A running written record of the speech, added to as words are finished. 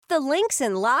the Links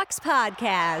and Locks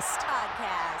podcast.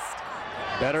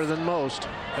 Better than most.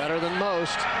 Better than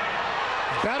most.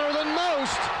 Better than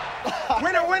most.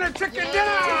 Winner, winner, chicken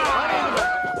dinner!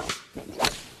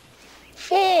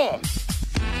 4.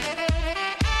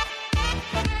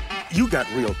 You got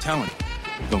real talent.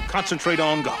 Don't concentrate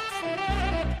on golf.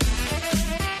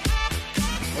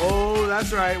 Oh,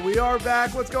 that's right. We are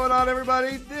back. What's going on,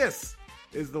 everybody? This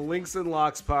is the Links and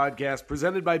Locks podcast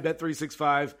presented by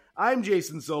Bet365. I'm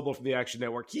Jason Sobel from the Action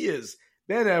Network. He is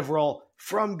Ben Everill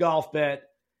from Golf Bet.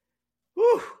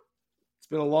 Whew. It's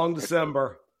been a long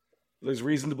December. There's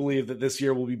reason to believe that this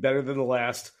year will be better than the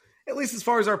last, at least as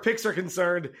far as our picks are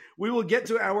concerned. We will get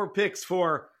to our picks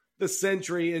for the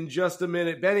Sentry in just a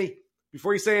minute. Benny,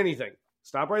 before you say anything,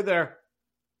 stop right there.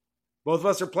 Both of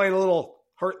us are playing a little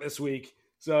hurt this week.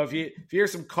 So if you hear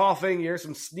some coughing, you hear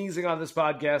some sneezing on this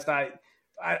podcast,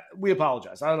 we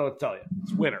apologize. I don't know what to tell you.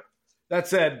 It's winter. That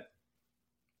said,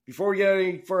 before we get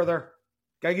any further,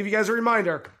 gotta give you guys a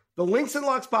reminder. The Links and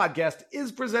Locks podcast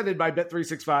is presented by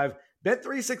Bet365.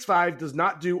 Bet365 does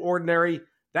not do ordinary.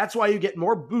 That's why you get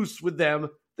more boosts with them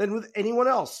than with anyone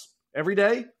else. Every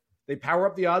day, they power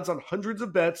up the odds on hundreds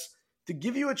of bets to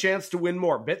give you a chance to win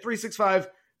more. Bet365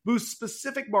 boosts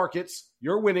specific markets,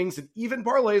 your winnings, and even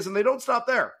parlays, and they don't stop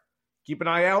there. Keep an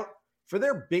eye out for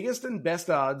their biggest and best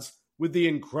odds with the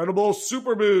incredible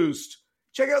Super Boost.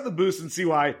 Check out the boost and see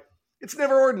why it's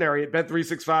never ordinary at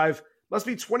Bet365. Must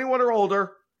be 21 or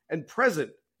older and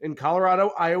present in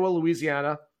Colorado, Iowa,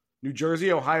 Louisiana, New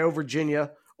Jersey, Ohio,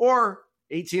 Virginia, or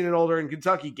 18 and older in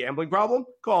Kentucky. Gambling problem?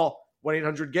 Call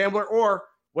 1-800-GAMBLER or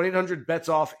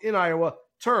 1-800-BETS-OFF in Iowa.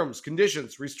 Terms,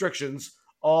 conditions, restrictions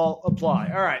all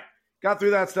apply. All right, got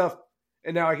through that stuff,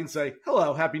 and now I can say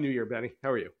hello, Happy New Year, Benny.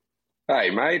 How are you? Hey,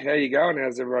 mate, how you going?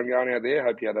 How's everyone going out there?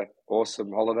 Hope you had an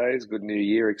awesome holidays, good New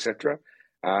Year, etc.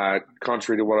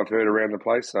 Contrary to what I've heard around the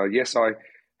place, yes, I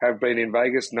have been in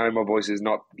Vegas. No, my voice is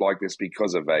not like this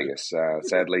because of Vegas.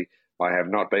 Sadly, I have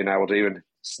not been able to even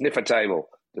sniff a table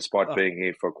despite being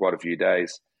here for quite a few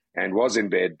days, and was in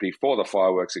bed before the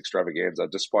fireworks extravaganza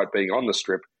despite being on the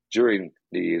Strip during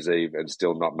New Year's Eve and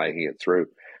still not making it through.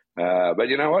 But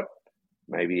you know what?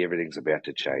 Maybe everything's about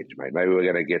to change, mate. Maybe we're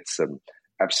going to get some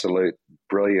absolute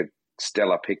brilliant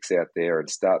stellar picks out there and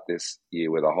start this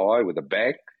year with a high, with a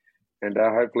bang, and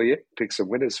hopefully pick some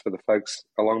winners for the folks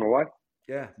along the way.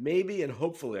 Yeah, maybe and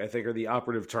hopefully, I think, are the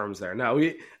operative terms there. Now,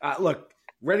 we look,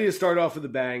 ready to start off with a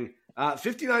bang.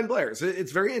 59 players.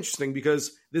 It's very interesting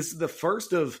because this is the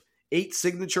first of 8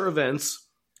 signature events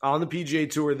on the PGA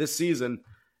Tour this season.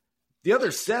 The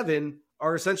other 7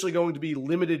 are essentially going to be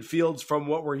limited fields from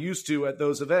what we're used to at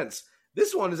those events.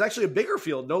 This one is actually a bigger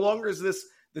field. No longer is this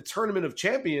the Tournament of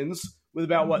Champions with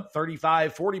about,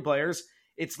 35, 40 players.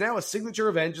 It's now a signature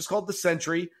event just called the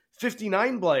Sentry.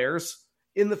 59 players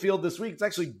in the field this week. It's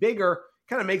actually bigger.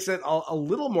 Kind of makes it a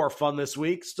little more fun this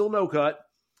week. Still no cut.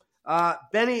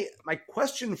 Benny, my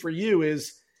question for you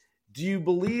is, do you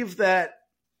believe that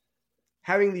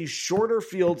having these shorter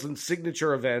fields and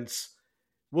signature events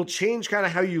will change kind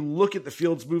of how you look at the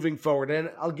fields moving forward?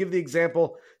 And I'll give the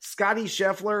example. Scotty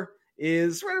Scheffler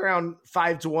is right around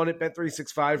 5-1 at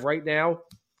Bet365 right now.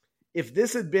 If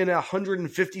this had been a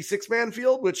 156-man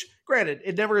field, which, granted,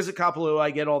 it never is a Kapalua,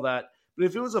 I get all that. But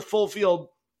if it was a full field,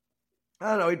 I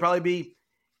don't know, he'd probably be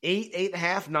 8,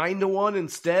 8.5, 9-1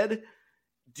 instead.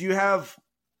 Do you have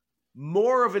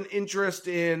more of an interest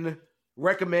in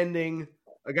recommending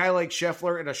a guy like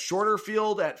Scheffler in a shorter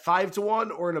field at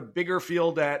 5-1 or in a bigger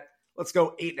field at, let's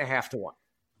go, 8.5-1?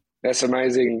 That's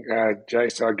amazing,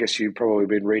 Jace. I guess you've probably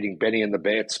been reading Benny and the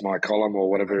Bets, my column, or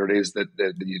whatever it is that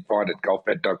you find at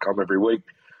golfbet.com every week.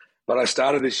 But I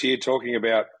started this year talking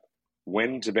about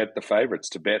when to bet the favourites,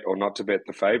 to bet or not to bet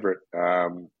the favourite,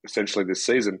 essentially this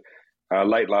season.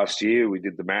 Late last year, we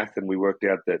did the math and we worked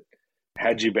out that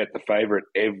had you bet the favourite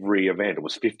every event, it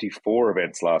was 54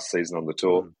 events last season on the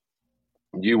tour,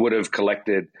 you would have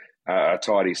collected a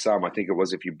tidy sum. I think it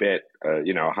was if you bet,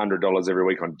 $100 every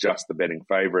week on just the betting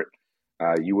favourite,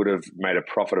 you would have made a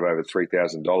profit of over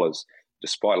 $3,000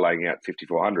 despite laying out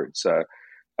 $5,400. So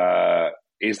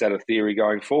is that a theory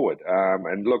going forward?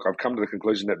 And look, I've come to the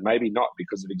conclusion that maybe not,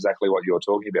 because of exactly what you're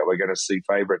talking about. We're going to see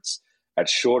favourites at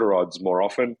shorter odds more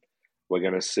often. We're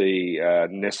going to see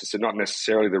not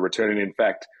necessarily the return. And in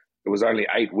fact, it was only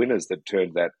 8 winners that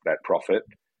turned that profit.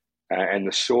 And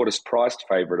the shortest priced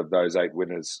favourite of those 8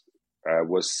 winners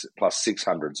was plus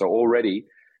 600. So already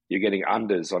you're getting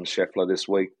unders on Scheffler this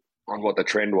week on what the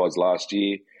trend was last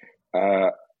year.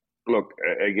 Look,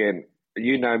 again,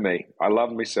 you know me. I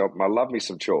love myself. I love me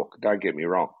some chalk. Don't get me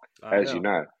wrong, as you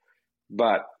know.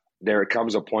 But there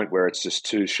comes a point where it's just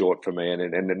too short for me. And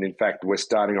in fact, we're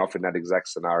starting off in that exact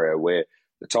scenario where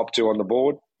the top two on the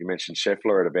board, you mentioned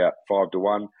Scheffler at about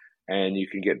 5-1, and you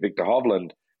can get Victor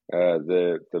Hovland,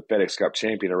 the FedEx Cup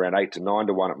champion, around 8 to 9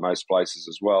 to 1 at most places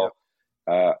as well.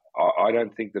 I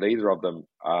don't think that either of them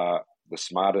are the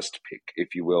smartest pick,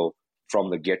 if you will, from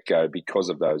the get-go because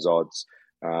of those odds.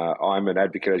 I'm an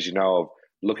advocate, as you know, of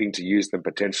looking to use them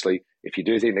potentially. If you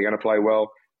do think they're going to play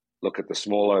well, look at the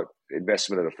smaller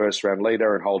investment at a first-round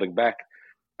leader and holding back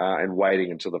and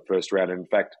waiting until the first round. And in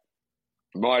fact,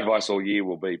 my advice all year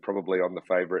will be probably on the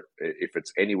favourite, if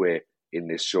it's anywhere in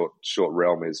this short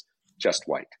realm, is just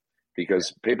wait.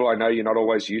 Because people, I know you're not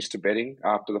always used to betting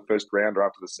after the first round or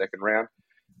after the second round,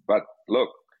 but look,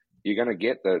 you're going to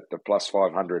get the plus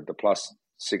 500, the plus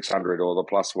 600 or the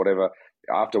plus whatever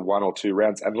after one or two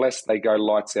rounds, unless they go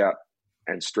lights out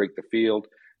and streak the field.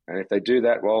 And if they do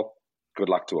that, well, good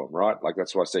luck to them, right? Like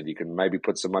that's why I said you can maybe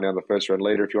put some money on the first round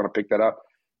leader if you want to pick that up.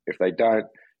 If they don't,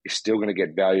 you're still going to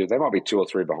get value. They might be 2 or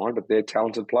 3 behind, but they're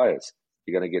talented players.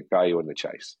 You're going to get value in the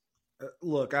chase.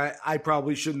 Look, I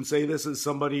probably shouldn't say this as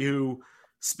somebody who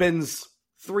spends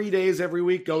 3 days every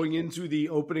week going into the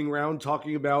opening round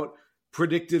talking about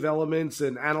predictive elements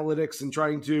and analytics and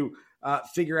trying to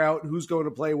figure out who's going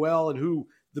to play well and who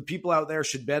the people out there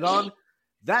should bet on.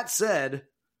 That said,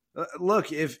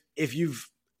 look, if you've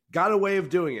got a way of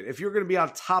doing it, if you're going to be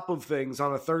on top of things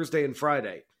on a Thursday and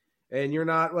Friday and you're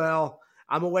not, well,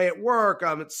 I'm away at work,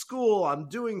 I'm at school, I'm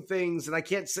doing things, and I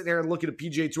can't sit there and look at a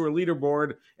PGA Tour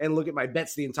leaderboard and look at my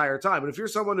bets the entire time. But if you're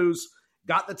someone who's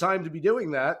got the time to be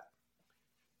doing that,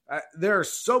 there are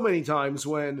so many times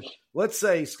when, let's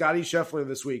say Scotty Scheffler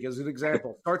this week, as an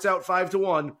example, starts out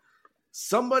 5-1,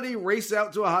 somebody races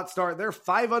out to a hot start, they're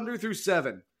 5 under through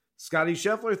 7. Scotty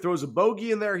Scheffler throws a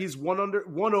bogey in there, he's 1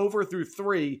 over through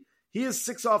 3. He is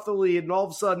 6 off the lead, and all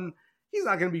of a sudden, he's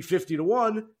not going to be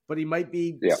 50-1, but he might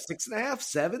be 6.5,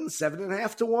 7,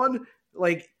 7.5 to 1,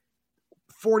 like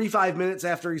 45 minutes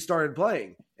after he started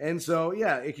playing. And so,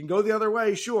 yeah, it can go the other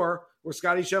way, sure, where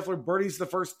Scotty Scheffler birdies the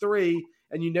first 3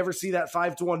 and you never see that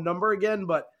 5-1 number again.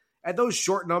 But at those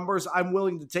short numbers, I'm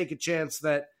willing to take a chance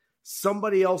that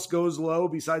somebody else goes low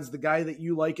besides the guy that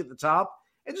you like at the top,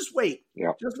 and just wait.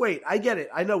 Yeah. Just wait. I get it.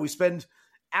 I know we spend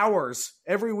hours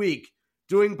every week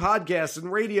doing podcasts and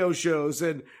radio shows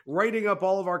and writing up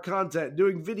all of our content,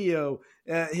 doing video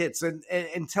hits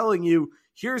and telling you,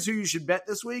 here's who you should bet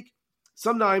this week.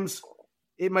 Sometimes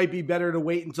it might be better to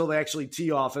wait until they actually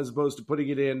tee off as opposed to putting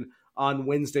it in on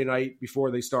Wednesday night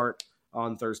before they start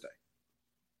on Thursday.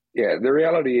 Yeah, the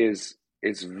reality is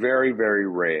it's very, very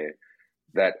rare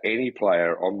that any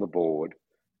player on the board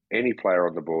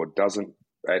doesn't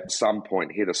at some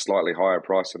point hit a slightly higher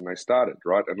price than they started,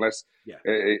 right? Unless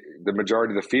the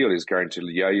majority of the field is going to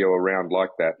yo-yo around like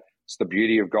that. It's the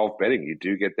beauty of golf betting. You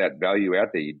do get that value out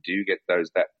there. You do get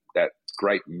that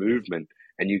great movement,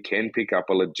 and you can pick up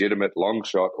a legitimate long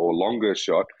shot or longer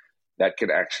shot that can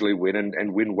actually win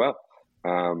and win well.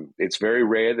 It's very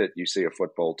rare that you see a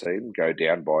football team go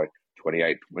down by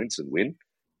 28 points and win,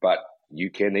 but you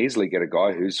can easily get a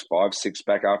guy who's 5-6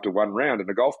 back after one round in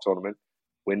a golf tournament,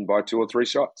 win by 2 or 3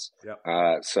 shots.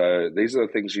 Yep. So these are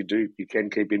the things you can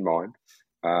keep in mind.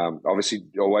 Obviously,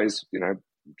 always,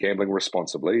 gambling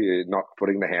responsibly, not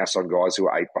putting the house on guys who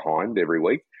are 8 behind every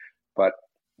week. But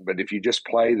if you just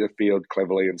play the field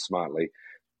cleverly and smartly,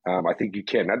 I think you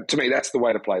can. And to me, that's the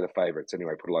way to play the favourites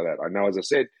anyway, put it like that. I know, as I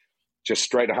said, just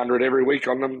straight 100 every week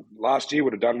on them last year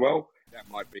would have done well. That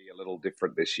might be a little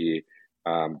different this year,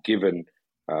 given,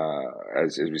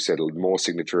 as we said, more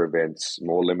signature events,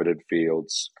 more limited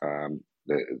fields,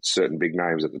 certain big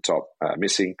names at the top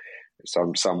missing,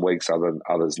 some weeks,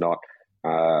 others not.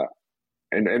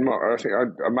 And I think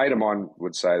a mate of mine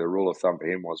would say the rule of thumb for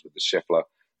him was with the Scheffler,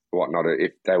 whatnot,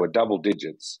 if they were double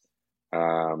digits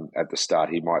at the start,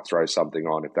 he might throw something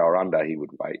on. If they were under, he would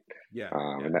wait.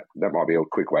 And that might be a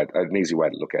quick way, an easy way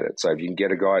to look at it. So if you can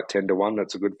get a guy at 10-1,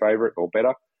 that's a good favourite or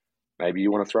better. Maybe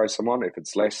you want to throw some on. If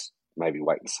it's less, maybe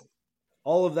wait and see.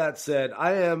 All of that said,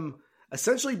 I am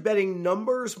essentially betting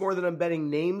numbers more than I'm betting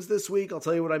names this week. I'll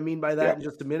tell you what I mean by that in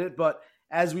just a minute. But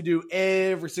as we do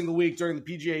every single week during the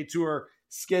PGA Tour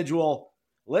schedule,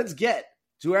 let's get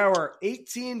to our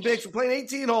 18 picks. We're playing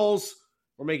 18 holes.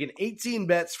 We're making 18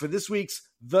 bets for this week's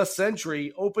The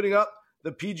Sentry, opening up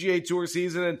the PGA Tour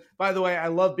season. And by the way, I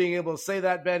love being able to say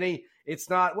that, Benny. It's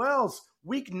not, it's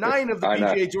week 9 of the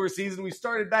PGA Tour season. We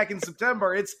started back in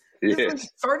September. It's the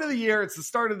start of the year. It's the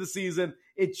start of the season.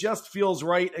 It just feels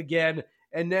right again.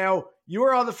 And now you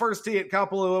are on the first tee at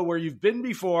Kapalua, where you've been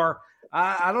before.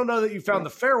 I don't know that you found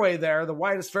the fairway there, the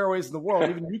widest fairways in the world.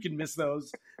 Even you can miss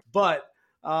those. But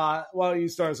Why don't you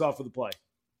start us off with the play?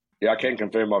 Yeah, I can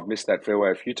confirm I've missed that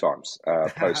fairway a few times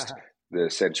post the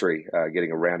Sentry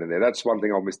getting around in there. That's one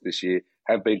thing I'll miss this year.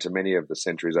 Have been to many of the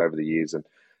Sentries over the years. And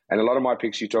a lot of my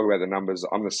picks, you talk about the numbers,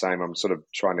 I'm the same. I'm sort of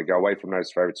trying to go away from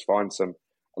those favourites, find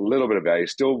a little bit of value.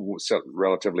 Still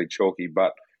relatively chalky,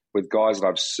 but with guys that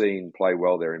I've seen play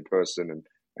well there in person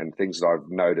and things that I've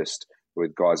noticed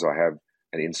with guys I have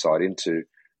an insight into.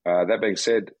 That being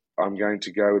said, I'm going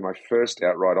to go with my first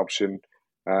outright option.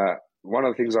 One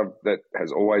of the things that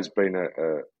has always been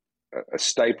a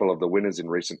staple of the winners in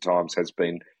recent times has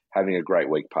been having a great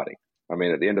week putting. I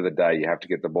mean, at the end of the day, you have to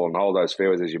get the ball and hold those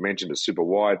fairways, as you mentioned, are super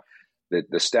wide. The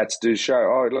stats do show,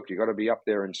 oh, look, you've got to be up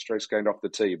there and stress gained off the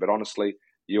tee. But honestly,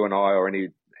 you and I or any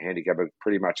handicapper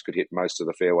pretty much could hit most of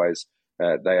the fairways.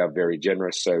 They are very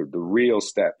generous. So the real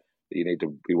stat that you need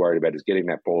to be worried about is getting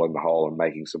that ball in the hole and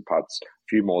making some putts, a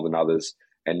few more than others,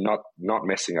 and not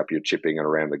messing up your chipping and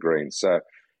around the green. So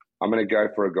I'm going to go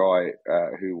for a guy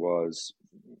who was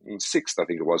sixth, I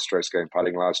think it was, stress gain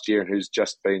putting last year, and who's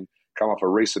just come off a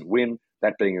recent win,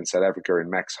 that being in South Africa in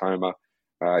Max Homa.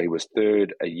 He was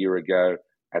third a year ago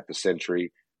at the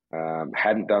Sentry.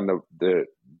 Hadn't done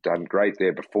done great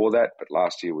there before that, but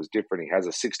last year was different. He has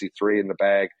a 63 in the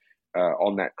bag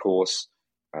on that course.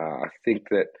 I think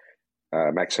that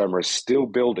Max Homa is still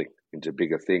building into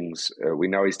bigger things. We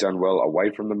know he's done well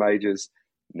away from the majors.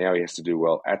 Now he has to do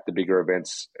well at the bigger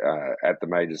events, at the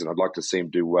majors, and I'd like to see him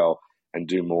do well and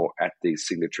do more at these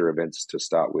signature events to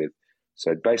start with.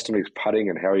 So based on his putting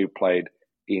and how he played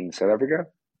in South Africa,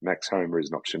 Max Homa is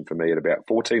an option for me at about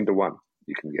 14-1.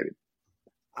 You can get him.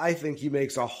 I think he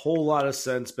makes a whole lot of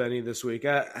sense, Benny, this week.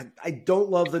 I don't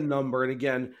love the number. And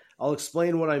again, I'll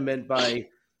explain what I meant by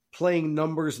playing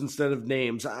numbers instead of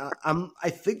names. I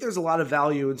think there's a lot of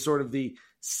value in sort of the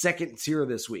second tier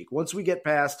this week. Once we get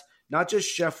past not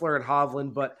just Scheffler and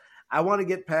Hovland, but I want to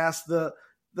get past the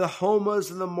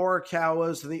Homas and the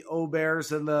Morikawas and the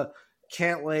Obears and the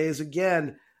Cantlays.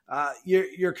 Again,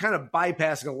 you're kind of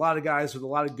bypassing a lot of guys with a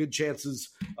lot of good chances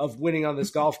of winning on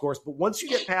this golf course. But once you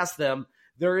get past them,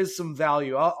 there is some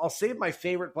value. I'll save my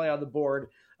favorite play on the board,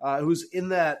 who's in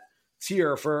that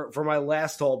tier for my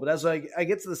last hole. But as I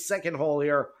get to the second hole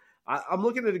here, I'm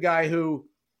looking at a guy who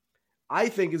I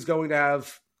think is going to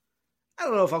have, I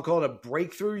don't know if I'll call it a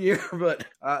breakthrough year, but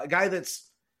a guy that's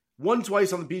won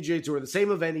twice on the PGA Tour, the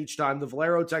same event each time, the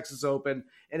Valero Texas Open,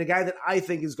 and a guy that I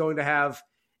think is going to have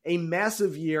a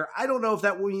massive year. I don't know if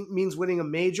that means winning a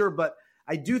major, but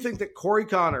I do think that Corey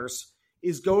Connors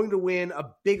is going to win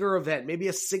a bigger event, maybe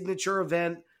a signature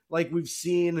event like we've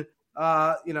seen,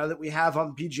 that we have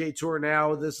on the PGA Tour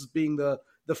now. This is being the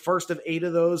first of 8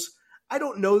 of those. I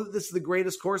don't know that this is the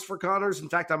greatest course for Connors. In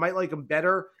fact, I might like him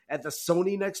better at the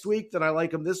Sony next week than I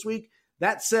like him this week.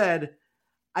 That said,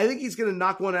 I think he's going to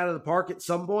knock one out of the park at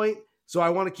some point, so I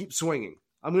want to keep swinging.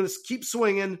 I'm going to keep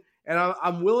swinging, and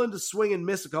I'm willing to swing and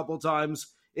miss a couple of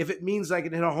times if it means I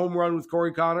can hit a home run with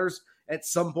Corey Connors at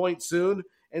some point soon.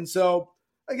 And so,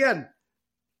 again,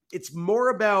 it's more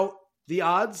about the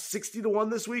odds, 60-1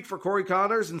 this week for Corey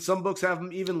Connors, and some books have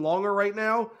him even longer right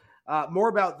now. More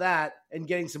about that and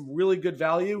getting some really good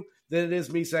value than it is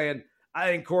me saying, I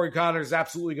think Corey Connors is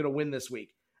absolutely going to win this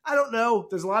week. I don't know.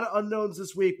 There's a lot of unknowns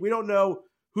this week. We don't know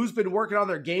who's been working on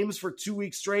their games for 2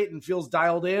 weeks straight and feels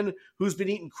dialed in, who's been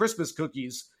eating Christmas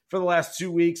cookies for the last 2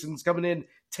 weeks and is coming in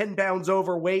 10 pounds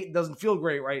overweight and doesn't feel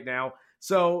great right now.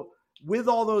 So with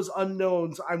all those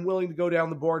unknowns, I'm willing to go down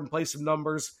the board and play some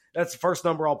numbers. That's the first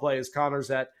number I'll play is Connors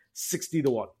at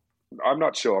 60-1. I'm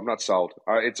not sure. I'm not sold.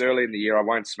 It's early in the year. I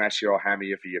won't smash you or hammer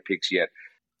you for your picks yet.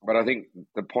 But I think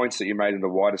the points that you made in the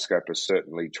wider scope are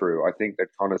certainly true. I think that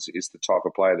Connors is the type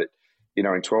of player that,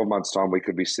 in 12 months' time, we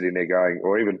could be sitting there going,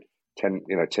 or even 10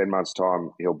 months' time,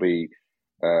 he'll be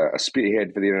a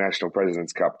spearhead for the International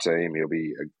President's Cup team. He'll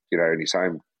be, in his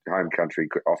home country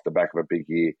off the back of a big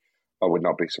year. I would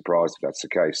not be surprised if that's the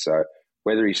case. So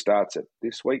whether he starts it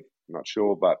this week, I'm not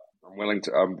sure, but I'm willing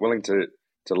to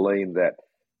lean that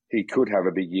he could have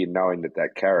a big year, knowing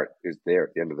that carrot is there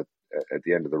at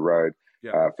the end of the road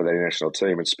for the international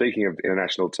team. And speaking of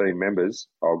international team members,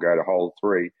 I'll go to hole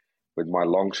 3 with my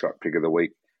long shot pick of the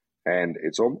week, and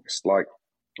it's almost like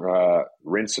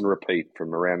rinse and repeat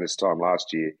from around this time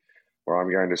last year, where I'm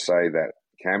going to say that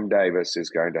Cam Davis is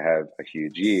going to have a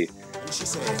huge year. She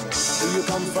said, do you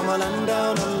come from a land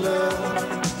down under?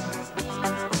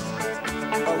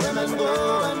 Women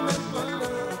go.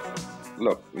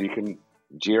 Look, you can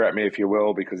jeer at me if you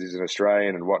will because he's an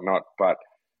Australian and whatnot, but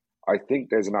I think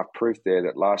there's enough proof there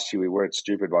that last year we weren't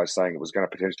stupid by saying it was going to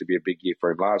potentially be a big year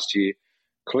for him last year.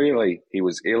 Clearly, he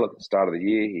was ill at the start of the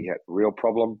year. He had a real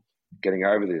problem getting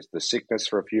over the sickness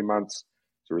for a few months.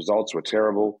 The results were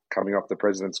terrible coming off the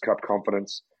President's Cup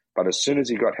confidence. But as soon as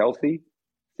he got healthy,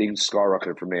 things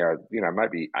skyrocketed from there.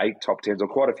 Maybe 8 top 10s or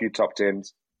quite a few top 10s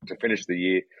to finish the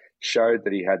year. Showed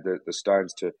that he had the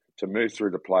stones to move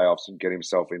through the playoffs and get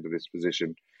himself into this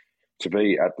position to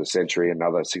be at the Sentry and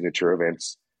other signature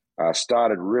events.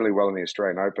 Started really well in the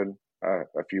Australian Open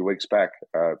a few weeks back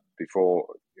before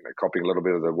copying a little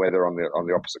bit of the weather on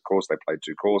the opposite course. They played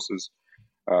 2 courses.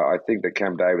 I think that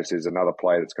Cam Davis is another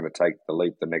player that's going to take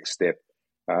the next step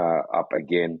up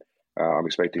again. I'm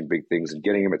expecting big things, and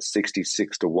getting him at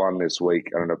 66-1 this week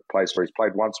and in a place where he's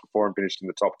played once before and finished in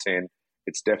the top 10.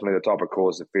 It's definitely the type of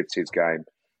course that fits his game.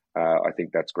 I think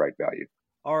that's great value.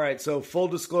 All right, so full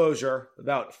disclosure,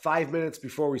 about 5 minutes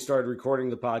before we started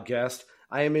recording the podcast,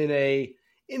 I am in a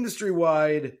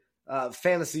industry-wide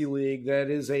fantasy league that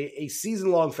is a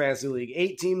season-long fantasy league.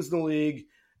 8 teams in the league,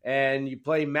 and you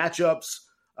play matchups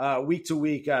week to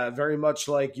week, very much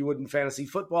like you would in fantasy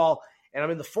football. And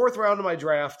I'm in the 4th round of my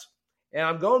draft, and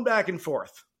I'm going back and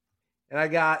forth. And I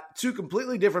got 2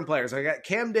 completely different players. I got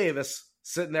Cam Davis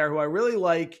sitting there, who I really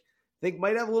like, think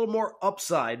might have a little more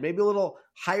upside, maybe a little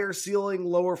higher ceiling,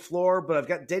 lower floor. But I've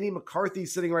got Denny McCarthy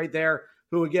sitting right there,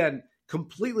 who, again,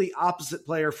 completely opposite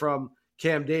player from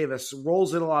Cam Davis,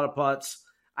 rolls in a lot of putts.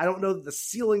 I don't know that the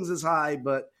ceiling's as high,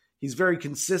 but he's very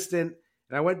consistent.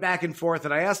 And I went back and forth,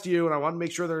 and I asked you, and I want to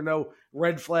make sure there are no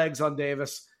red flags on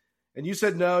Davis. And you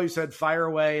said no, you said fire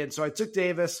away. And so I took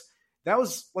Davis. That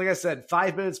was, like I said,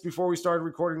 5 minutes before we started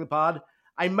recording the pod.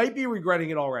 I might be regretting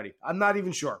it already. I'm not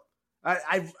even sure.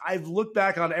 I've looked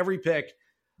back on every pick.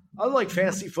 Unlike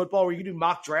fantasy football where you can do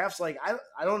mock drafts, like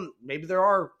I don't, maybe there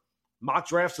are mock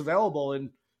drafts available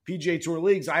in PGA Tour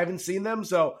leagues. I haven't seen them,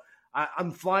 so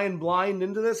I'm flying blind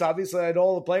into this. Obviously, I know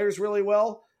all the players really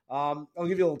well. I'll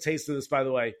give you a little taste of this, by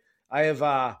the way.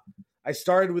 I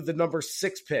started with the number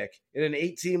 6 pick in an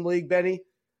 8-team league, Benny.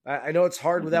 I know it's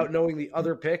hard without knowing the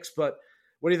other picks, but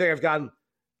what do you think? I've gotten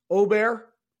Obear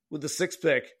with the 6th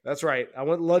pick. That's right. I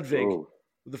went Ludwig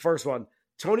with the first one.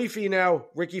 Tony Finau,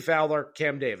 Ricky Fowler,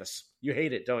 Cam Davis. You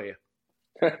hate it, don't you?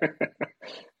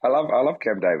 I love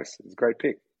Cam Davis. It's a great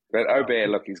pick. But Obear,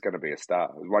 look, he's going to be a star.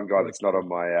 There's one guy that's not on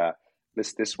my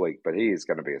list this week, but he is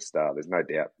going to be a star. There's no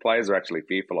doubt. Players are actually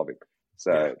fearful of him.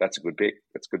 So that's a good pick.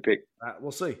 That's a good pick.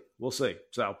 We'll see.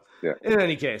 So in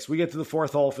any case, we get to the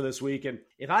 4th hole for this week. And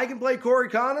if I can play Corey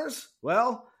Connors,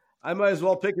 well, I might as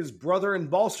well pick his brother in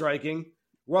ball striking,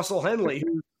 Russell Henley,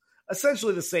 who's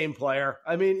essentially the same player.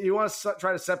 I mean, you want to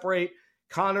try to separate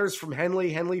Connors from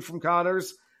Henley, Henley from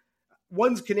Connors.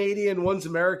 One's Canadian, one's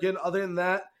American. Other than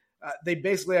that, they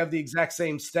basically have the exact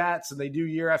same stats, and they do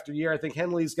year after year. I think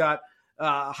Henley's got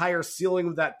a higher ceiling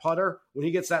with that putter. When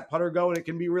he gets that putter going, it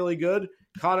can be really good.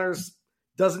 Connors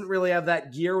doesn't really have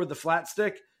that gear with the flat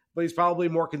stick, but he's probably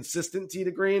more consistent tee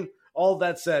to green. All of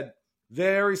that said,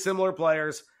 very similar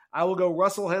players. I will go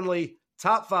Russell Henley,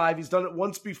 top 5. He's done it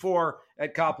once before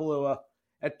at Kapalua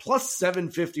at plus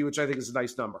 750, which I think is a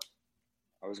nice number.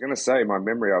 I was going to say, my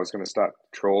memory, I was going to start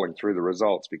trawling through the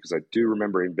results because I do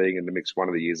remember him being in the mix one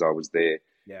of the years I was there.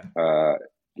 Yeah.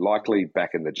 Likely back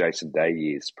in the Jason Day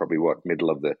years, probably middle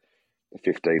of the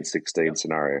 15, 16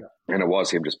 scenario. And it was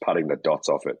him just putting the dots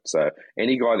off it. So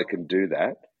any guy that can do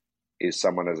that is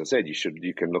someone, as I said,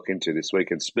 you can look into this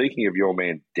week. And speaking of your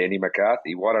man, Denny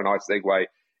McCarthy, what a nice segue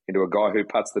into a guy who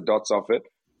puts the dots off it.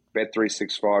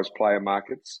 Bet365's player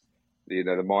markets, the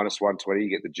minus 120, you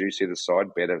get the juice either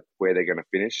side, better where they're going to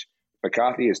finish.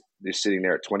 McCarthy is sitting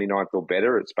there at 29th or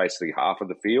better. It's basically half of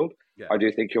the field. Yeah. I do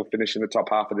think he'll finish in the top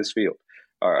half of this field.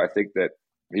 I think that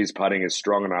his putting is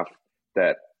strong enough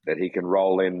that he can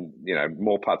roll in,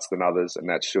 more putts than others,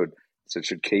 and it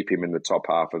should keep him in the top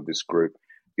half of this group.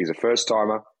 He's a first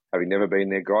timer, having never been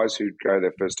there. Guys who go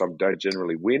their first time don't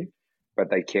generally win,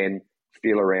 but they can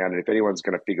feel around. And if anyone's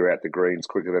going to figure out the greens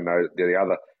quicker than the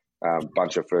other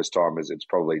bunch of first timers, it's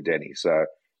probably Denny. So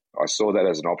I saw that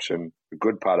as an option. A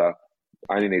good putter,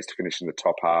 only needs to finish in the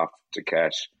top half to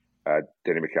cash.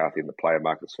 Denny McCarthy in the player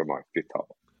markets for my 5th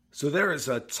hole. So there is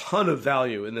a ton of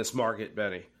value in this market,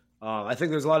 Benny. I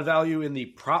think there's a lot of value in the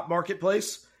prop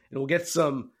marketplace, and we'll get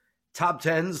some top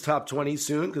 10s, top 20s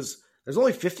soon because there's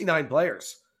only 59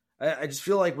 players. I just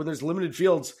feel like when there's limited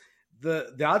fields,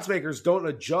 the odds makers don't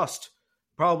adjust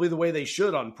probably the way they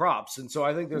should on props. And so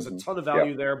I think there's a ton of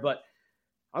value there. But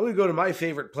I'm going to go to my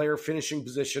favorite player finishing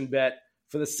position bet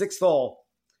for the 6th hole.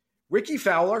 Ricky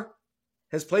Fowler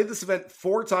has played this event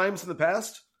 4 times in the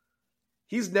past.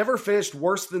 He's never finished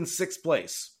worse than 6th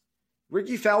place.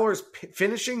 Ricky Fowler's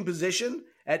finishing position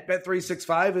at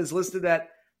Bet365 is listed at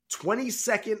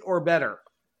 22nd or better.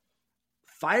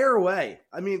 Fire away.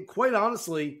 I mean, quite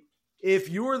honestly, if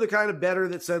you were the kind of bettor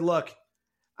that said, look,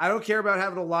 I don't care about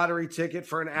having a lottery ticket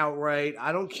for an outright.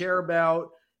 I don't care about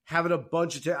having a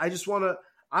bunch of I just want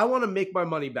to make my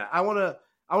money back. I want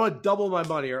to double my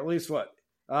money, or at least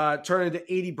turn into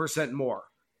 80% more,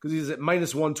 because he's at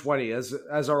minus 120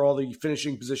 as are all the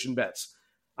finishing position bets.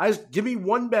 Give me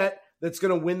one bet that's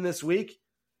going to win this week.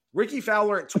 Ricky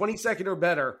Fowler at 22nd or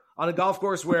better on a golf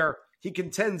course where he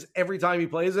contends every time he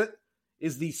plays it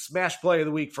is the smash play of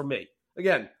the week for me.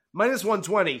 Again, minus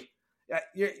 120.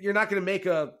 You're not going to make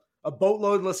a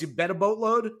boatload unless you bet a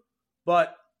boatload,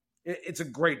 but it's a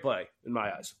great play in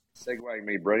my eyes. Segueing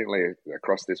me brilliantly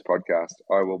across this podcast,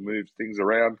 I will move things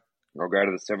around. I'll go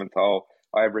to the seventh hole.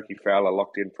 I have Ricky Fowler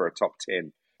locked in for a top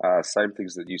 10. Same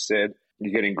things that you said.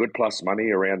 You're getting good plus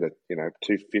money around at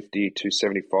 250,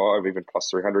 275, even plus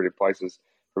 300 in places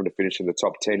for him to finish in the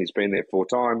top 10. He's been there 4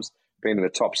 times, been in the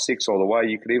top 6 all the way.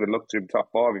 You could even look to him top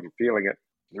 5 if you're feeling it.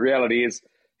 The reality is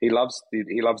he loves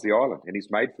the island, and he's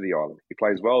made for the island. He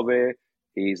plays well there.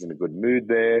 He's in a good mood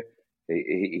there.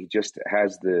 He just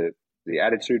has the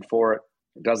attitude for it.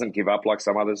 Doesn't give up like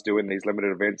some others do in these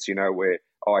limited events, where,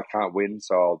 I can't win,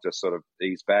 so I'll just sort of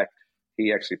ease back.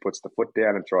 He actually puts the foot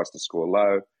down and tries to score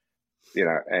low.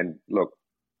 And look,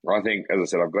 I think, as I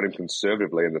said, I've got him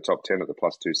conservatively in the top 10 at the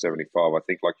plus 275. I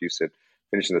think, like you said,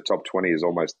 finishing the top 20 is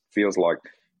almost feels like,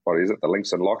 what is it? The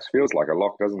links and locks feels like a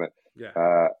lock, doesn't it? Yeah.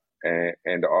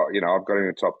 I've got him in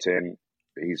the top 10.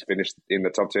 He's finished in the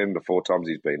top 10 the 4 times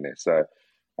he's been there. So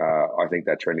I think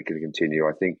that trend can continue.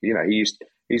 I think, he's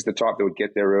the type that would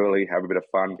get there early, have a bit of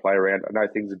fun, play around. I know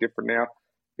things are different now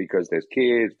because there's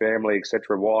kids, family,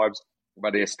 etc., wives.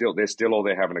 But they're still all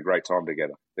there having a great time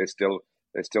together. They're still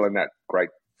in that great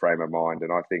frame of mind,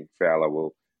 and I think Fowler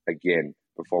will again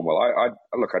perform well. I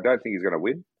don't think he's going to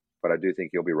win, but I do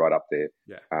think he'll be right up there,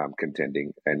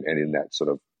 contending and in that sort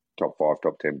of top 5,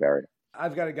 top 10 barrier.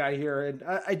 I've got a guy here, and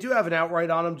I do have an outright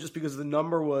on him just because the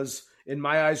number was, in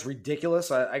my eyes, ridiculous.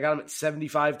 I got him at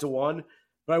 75-1,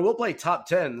 but I will play top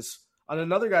 10s on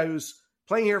another guy who's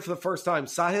playing here for the first time,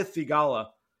 Sahith Theegala,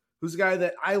 who's a guy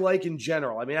that I like in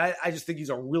general. I mean, I just think he's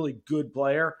a really good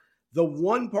player. The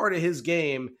one part of his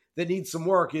game that needs some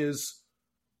work is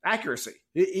accuracy.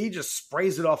 He just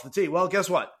sprays it off the tee. Well, guess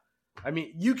what? I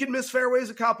mean, you can miss fairways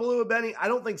at Kapalua, Benny. I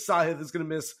don't think Sahith is going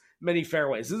to miss many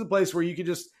fairways. This is a place where you can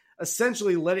just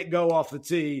essentially let it go off the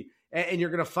tee, and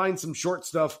you're going to find some short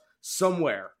stuff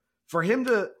somewhere. For him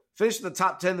to finish in the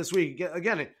top 10 this week,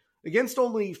 again, against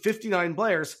only 59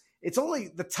 players, it's only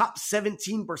the top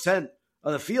 17%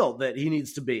 of the field that he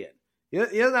needs to be in.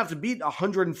 He doesn't have to beat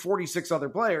 146 other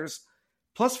players.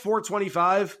 Plus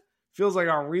 425 feels like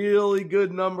a really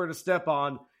good number to step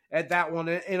on at that one.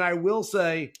 And I will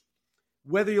say,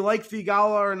 whether you like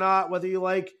Theegala or not, whether you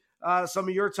like some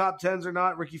of your top 10s or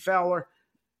not, Ricky Fowler,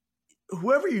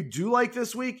 whoever you do like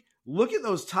this week, look at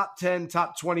those top 10,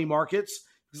 top 20 markets.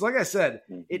 Because like I said,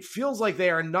 it feels like they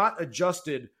are not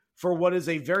adjusted for what is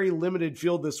a very limited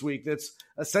field this week. That's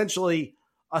essentially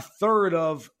a third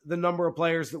of the number of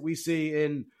players that we see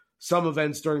in some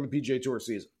events during the PGA Tour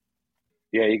season.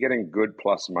 Yeah, you're getting good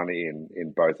plus money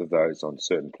in both of those on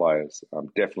certain players.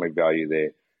 Definitely value there.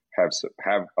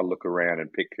 Have a look around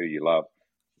and pick who you love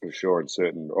for sure. And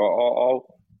certain,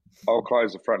 I'll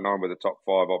close the front 9 with a top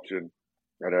 5 option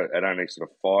at only sort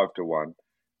of 5-1,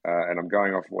 and I'm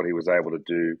going off what he was able to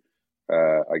do,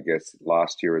 I guess,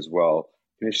 last year as well.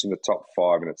 Finished in the top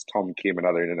 5, and it's Tom Kim,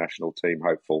 another international team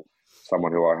hopeful,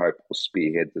 someone who I hope will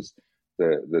spearhead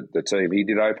the team. He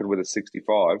did open with a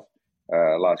 65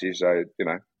 last year, so,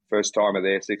 first timer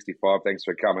there, 65, thanks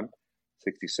for coming.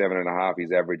 67.5,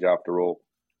 his average after all.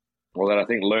 Well, then I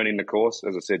think learning the course,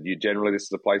 as I said, this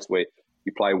is a place where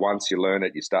you play once, you learn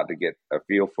it, you start to get a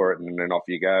feel for it, and then off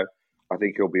you go. I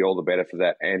think he'll be all the better for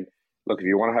that. And look, if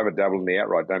you want to have a double in the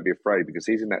outright, don't be afraid, because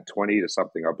he's in that 20 to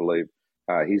something, I believe.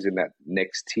 He's in that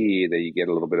next tier that you get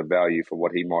a little bit of value for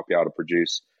what he might be able to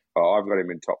produce. I've got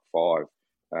him in top 5.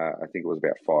 I think it was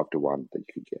about 5-1 that you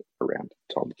could get around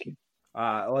Tom Kim.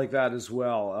 I like that as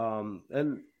well.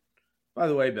 And by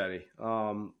the way, Benny,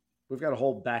 we've got a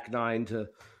whole back 9 to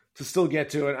still get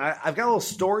to. And I've got a little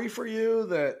story for you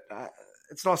that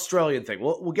it's an Australian thing.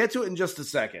 We'll get to it in just a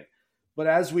second. But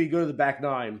as we go to the back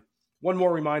 9, one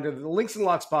more reminder that the Links and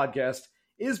Locks podcast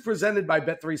is presented by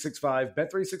Bet365.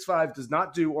 Bet365 does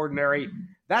not do ordinary.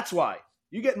 That's why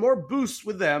you get more boosts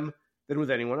with them than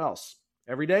with anyone else.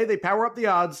 Every day, they power up the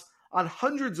odds on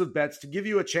hundreds of bets to give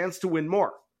you a chance to win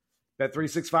more.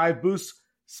 Bet365 boosts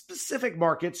specific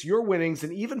markets, your winnings,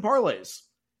 and even parlays.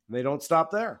 And they don't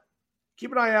stop there.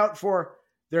 Keep an eye out for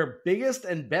their biggest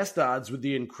and best odds with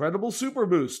the incredible Super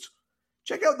Boost.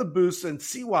 Check out the boosts and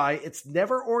see why it's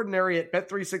never ordinary at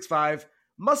Bet365.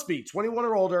 Must be 21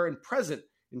 or older and present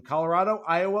in Colorado,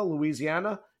 Iowa,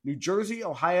 Louisiana, New Jersey,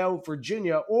 Ohio,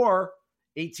 Virginia, or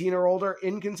 18 or older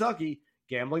in Kentucky.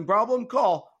 Gambling problem?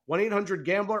 Call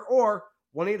 1-800-GAMBLER or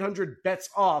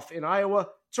 1-800-BETS-OFF in Iowa.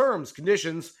 Terms,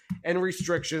 conditions, and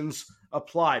restrictions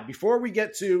apply. Before we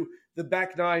get to the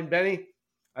back nine, Benny,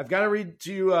 I've got to read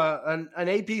to you an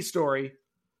AP story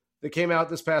that came out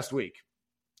this past week.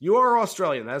 You are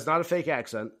Australian. That is not a fake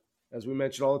accent, as we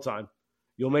mention all the time.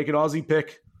 You'll make an Aussie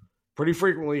pick pretty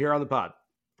frequently here on the pod.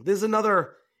 This is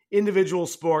another individual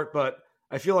sport, but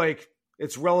I feel like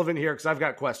it's relevant here because I've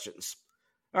got questions.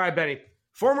 All right, Benny.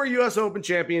 Former U.S. Open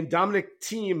champion Dominic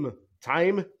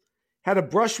Thiem had a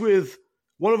brush with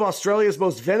one of Australia's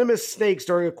most venomous snakes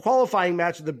during a qualifying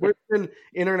match at the Brisbane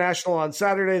International on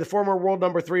Saturday. The former world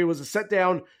number 3 was a set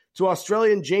down to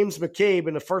Australian James McCabe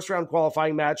in a first-round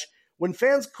qualifying match when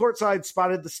fans courtside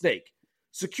spotted the snake.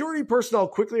 Security personnel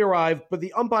quickly arrived, but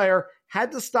the umpire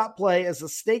had to stop play as the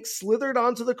snake slithered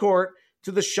onto the court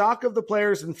to the shock of the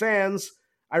players and fans.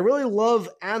 I really love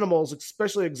animals,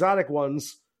 especially exotic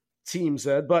ones, Thiem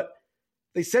said, but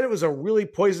they said it was a really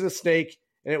poisonous snake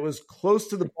and it was close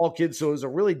to the ball kid, so it was a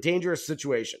really dangerous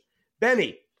situation.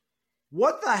 Benny,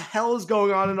 what the hell is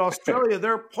going on in Australia?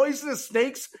 There are poisonous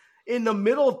snakes in the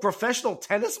middle of professional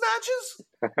tennis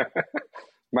matches?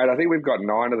 Mate, I think we've got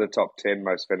 9 of the top 10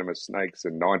 most venomous snakes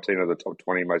and 19 of the top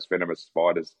 20 most venomous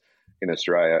spiders in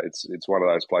Australia. It's one of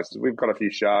those places. We've got a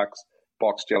few sharks,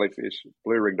 box jellyfish,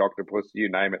 blue-ringed octopus, you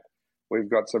name it. We've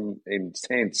got some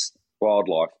intense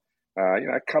wildlife,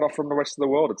 cut off from the rest of the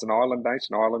world. It's an island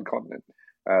nation, island continent.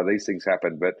 These things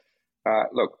happen. But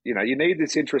look, you need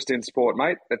this interest in sport,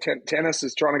 mate. The tennis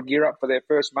is trying to gear up for their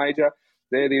first major.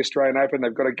 They're the Australian Open.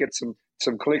 They've got to get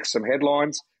some clicks, some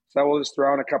headlines. So we'll just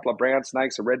throw in a couple of brown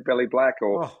snakes, a red belly black,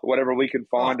 or whatever we can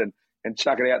find, and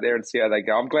chuck it out there and see how they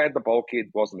go. I'm glad the ball kid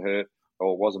wasn't hurt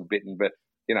or wasn't bitten, but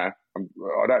I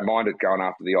don't mind it going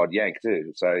after the odd yank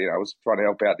too. So I was trying to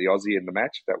help out the Aussie in the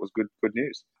match. That was good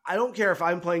news. I don't care if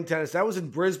I'm playing tennis. That was in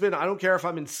Brisbane. I don't care if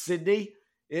I'm in Sydney.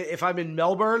 If I'm in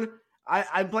Melbourne,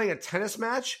 I'm playing a tennis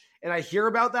match, and I hear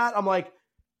about that. I'm like,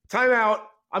 time out.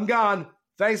 I'm gone.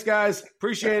 Thanks, guys.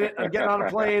 Appreciate it. I'm getting on a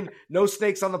plane. No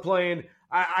snakes on the plane.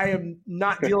 I am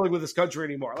not dealing with this country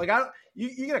anymore. Like,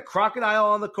 you get a crocodile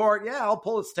on the court. Yeah, I'll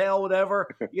pull its tail, whatever.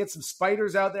 You get some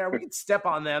spiders out there. We can step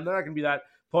on them. They're not going to be that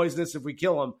poisonous if we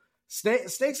kill them.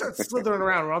 Snakes aren't slithering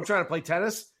around when I'm trying to play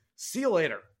tennis. See you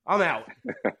later. I'm out.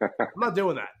 I'm not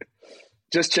doing that.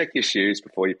 Just check your shoes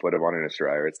before you put them on in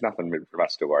Australia. It's nothing for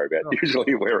us to worry about.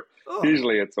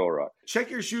 Usually it's all right. Check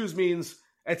your shoes means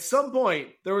at some point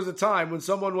there was a time when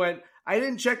someone went, I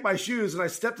didn't check my shoes and I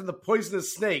stepped in the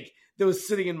poisonous snake that was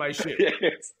sitting in my shoe.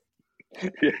 Yes.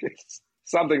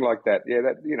 Something like that. Yeah,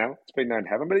 that it's been known to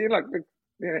happen. But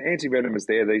anti-venom is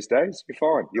there these days. You're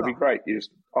fine. You'll be great. You just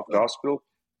off the hospital,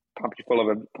 pump you full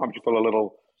of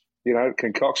little,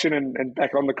 concoction and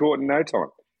back on the court in no time.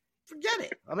 Forget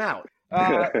it. I'm out.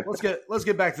 Let's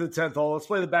get back to the 10th hole. Let's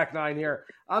play the back nine here.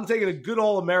 I'm taking a good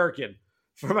old American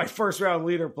for my first round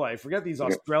leader play. Forget these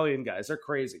Australian guys. They're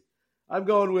crazy. I'm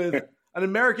going with an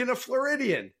American, a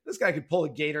Floridian. This guy could pull a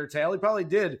gator tail. He probably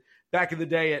did back in the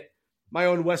day at my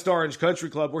own West Orange Country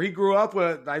Club, where he grew up.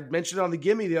 I mentioned on the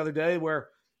Gimme the other day, where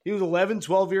he was 11,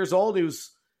 12 years old. He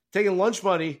was taking lunch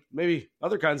money, maybe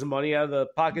other kinds of money, out of the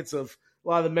pockets of a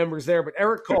lot of the members there. But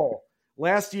Eric Cole,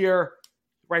 last year,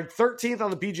 ranked 13th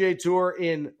on the PGA Tour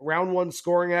in round one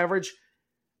scoring average.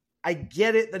 I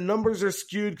get it. The numbers are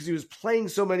skewed because he was playing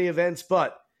so many events,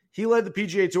 but he led the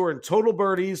PGA Tour in total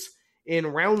birdies, in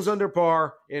rounds under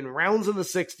par, in rounds in the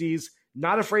 60s,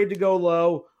 not afraid to go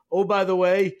low. Oh, by the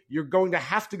way, you're going to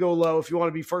have to go low if you want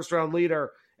to be first round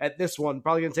leader at this one.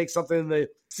 Probably going to take something in the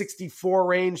 64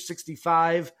 range,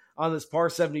 65 on this par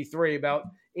 73, about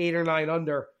 8 or 9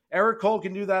 under. Eric Cole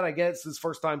can do that. I guess it's his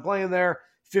first time playing there.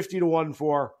 50-1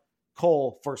 for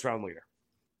Cole, first round leader.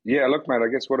 Yeah, look, mate,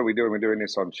 I guess what are we doing? We're doing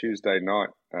this on Tuesday night,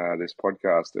 this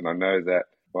podcast. And I know that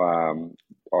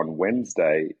on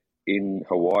Wednesday in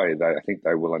Hawaii, I think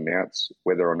they will announce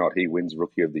whether or not he wins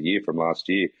Rookie of the Year from last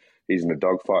year. He's in a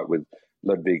dogfight with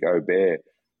Ludwig Aubert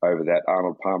over that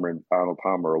Arnold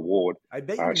Palmer Award. I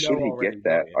bet you should he get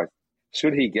that?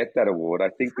 Should he get that award? I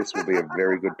think this will be a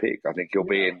very good pick. I think he'll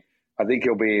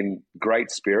be in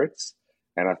great spirits,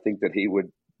 and I think that he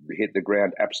would hit the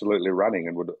ground absolutely running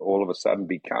and would all of a sudden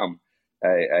become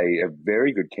a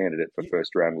very good candidate for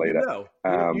first round leader.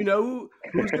 You know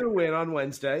who's going to win on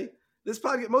Wednesday. This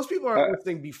podcast, most people are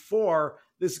listening before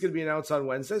this is going to be announced on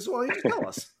Wednesday. So why don't you tell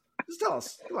us? Just tell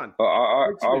us. Come on.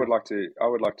 I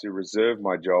would like to reserve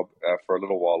my job for a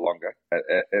little while longer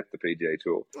at the PGA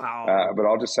Tour. Oh. But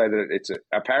I'll just say that it's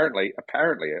apparently,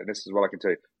 and this is what I can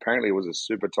tell you. Apparently, it was a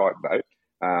super tight vote.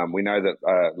 We know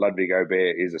that Ludwig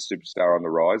Aubert is a superstar on the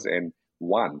rise and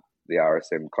won the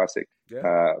RSM Classic.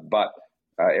 Yeah. But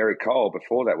Eric Cole,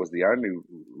 before that, was the only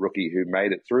rookie who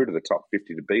made it through to the top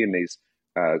 50 to be in these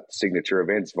signature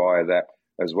events via that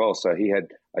as well. So he had,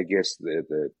 I guess,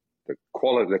 the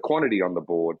quantity on the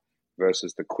board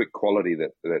versus the quick quality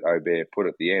that Aubert put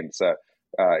at the end. So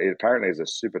it apparently is a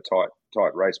super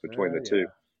tight race between the two.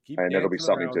 And that'll be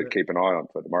something to keep an eye on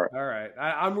for tomorrow. All right.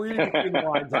 I'm reading between the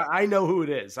lines. I know who it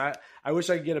is. I wish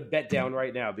I could get a bet down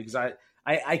right now because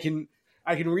I can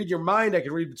read your mind. I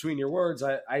can read between your words.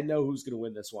 I know who's going to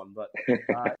win this one. But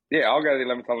yeah, I'll go to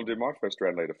the 11th hole and do my first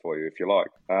round leader for you if you like.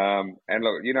 And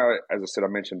look, as I said, I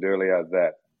mentioned earlier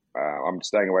that I'm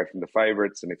staying away from the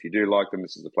favourites. And if you do like them,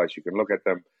 this is the place you can look at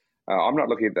them. I'm not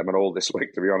looking at them at all this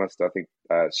week, to be honest. I think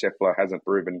Scheffler hasn't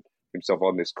proven himself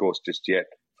on this course just yet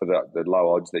for the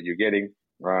low odds that you're getting.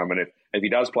 And if he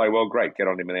does play well, great, get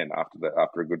on him then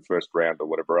after a good first round or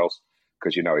whatever else,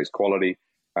 because you know his quality.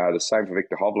 The same for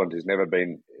Victor Hovland, who's never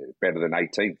been better than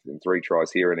 18th in 3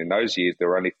 tries here. And in those years, there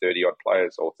were only 30-odd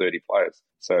players or 30 players.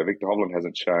 So Victor Hovland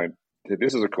hasn't shown that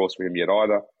this is a course for him yet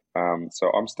either.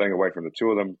 So I'm staying away from the two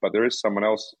of them. But there is someone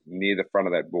else near the front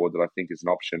of that board that I think is an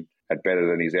option at better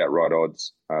than his outright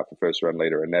odds for first round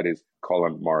leader, and that is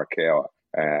Colin Morikawa.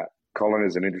 Colin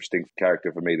is an interesting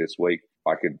character for me this week.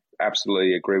 I could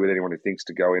absolutely agree with anyone who thinks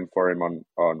to go in for him on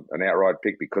an outright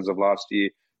pick because of last year.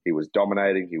 He was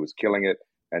dominating. He was killing it.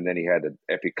 And then he had an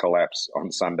epic collapse on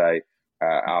Sunday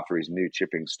after his new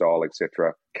chipping style,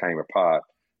 etc., came apart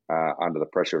under the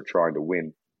pressure of trying to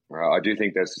win. I do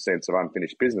think there's a sense of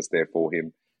unfinished business there for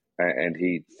him. And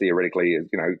he theoretically,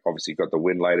 obviously got the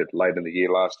win late in the year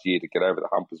last year to get over the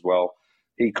hump as well.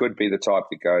 He could be the type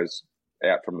that goes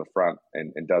out from the front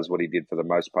and does what he did for the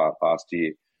most part last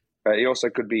year. He also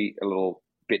could be a little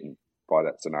bitten by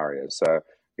that scenario. So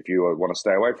if you want to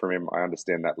stay away from him, I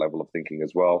understand that level of thinking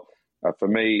as well. For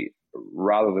me,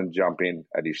 rather than jump in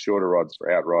at his shorter odds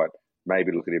for outright,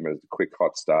 maybe look at him as a quick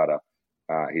hot starter.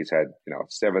 He's had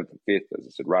 7th and 5th, as I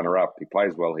said, runner-up. He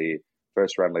plays well here.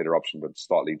 First round leader option, but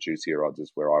slightly juicier odds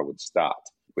is where I would start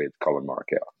with Colin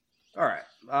Morikawa. All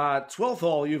right. 12th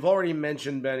hole, you've already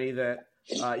mentioned, Benny, that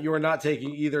you are not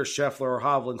taking either Scheffler or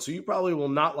Hovland, so you probably will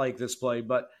not like this play,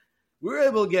 but we were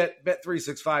able to get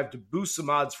Bet365 to boost some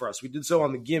odds for us. We did so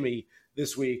on the Gimme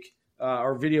this week,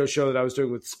 our video show that I was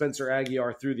doing with Spencer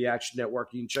Aguiar through the Action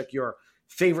Network. You can check your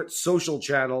favorite social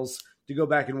channels to go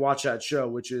back and watch that show,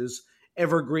 which is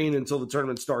evergreen until the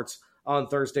tournament starts on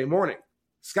Thursday morning.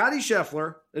 Scottie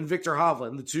Scheffler and Victor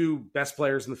Hovland, the two best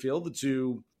players in the field, the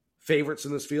two favorites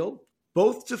in this field,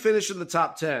 both to finish in the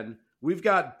top 10. We've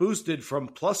got boosted from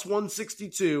plus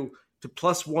 162 to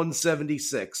plus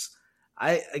 176.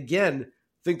 I, again,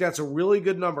 think that's a really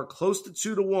good number, close to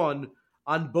 2-1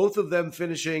 on both of them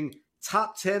finishing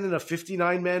top 10 in a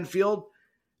 59-man field.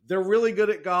 They're really good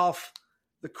at golf.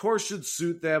 The course should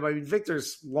suit them. I mean,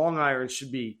 Victor's long iron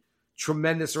should be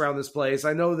tremendous around this place.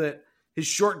 I know that his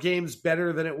short game's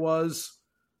better than it was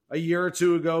a year or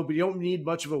two ago, but you don't need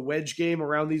much of a wedge game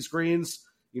around these greens.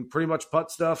 You can pretty much putt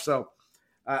stuff. So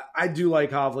I do like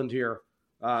Hovland here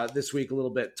this week a little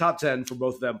bit. Top 10 for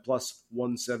both of them, plus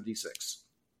 176.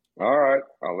 All right,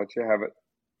 I'll let you have it.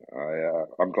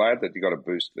 I'm glad that you got a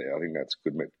boost there. I think that's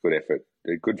good effort.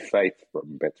 Good faith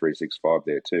from Bet365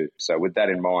 there too. So with that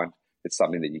in mind, it's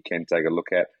something that you can take a look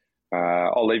at.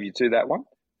 I'll leave you to that one,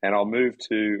 and I'll move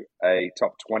to a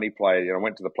top 20 player. I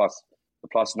went to the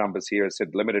plus numbers here. I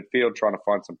said limited field, trying to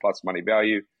find some plus money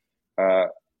value.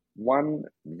 One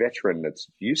veteran that's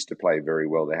used to play very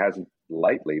well, there hasn't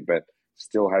lately, but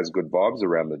still has good vibes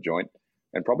around the joint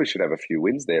and probably should have a few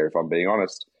wins there, if I'm being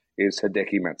honest, is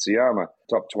Hideki Matsuyama.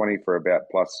 Top 20 for about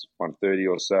plus 130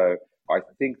 or so. I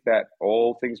think that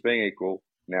all things being equal,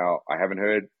 now I haven't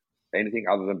heard anything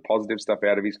other than positive stuff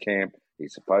out of his camp.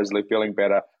 He's supposedly feeling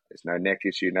better. There's no neck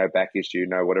issue, no back issue,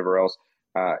 no whatever else.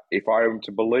 If I am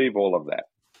to believe all of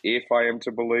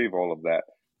that,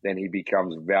 then he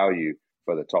becomes value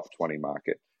for the top 20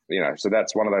 market. So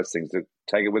that's one of those things to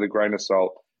take it with a grain of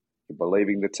salt. You're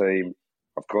believing the team.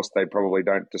 Of course, they probably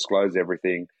don't disclose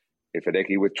everything. If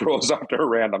Hideki withdraws after a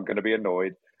round, I'm going to be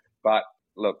annoyed. But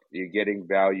look, you're getting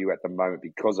value at the moment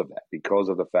because of that, because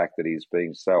of the fact that he's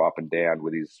being so up and down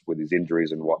with his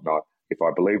injuries and whatnot. If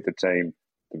I believe the team,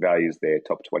 the value's there.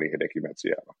 Top 20, Hideki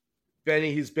Matsuyama.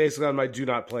 Benny, he's basically on my do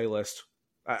not play list.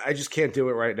 I just can't do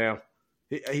it right now.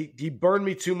 He burned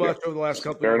me too much over the last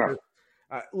couple of years.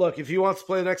 Look, if he wants to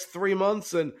play the next 3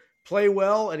 months and play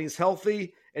well and he's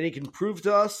healthy and he can prove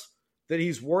to us that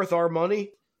he's worth our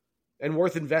money and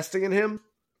worth investing in him,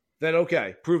 then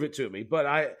okay, prove it to me. But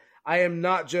I am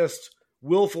not just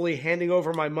willfully handing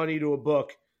over my money to a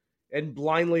book and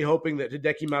blindly hoping that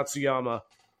Hideki Matsuyama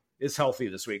is healthy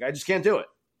this week. I just can't do it.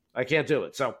 I can't do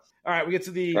it. So, all right, we get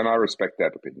to the... And I respect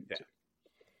that opinion. Yeah.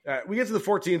 All right, we get to the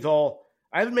 14th hole.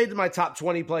 I haven't made my top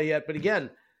 20 play yet, but again,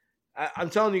 I'm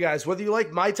telling you guys, whether you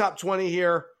like my top 20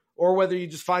 here or whether you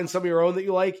just find some of your own that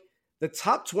you like, the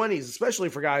top 20s, especially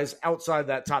for guys outside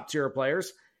that top tier of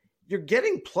players, you're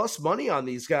getting plus money on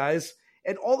these guys,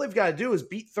 and all they've got to do is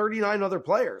beat 39 other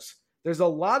players. There's a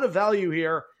lot of value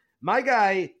here. My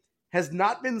guy has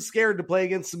not been scared to play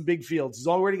against some big fields. He's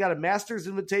already got a Masters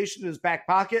invitation in his back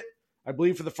pocket, I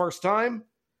believe for the first time.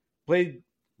 Played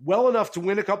well enough to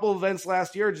win a couple of events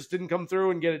last year, just didn't come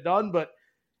through and get it done. But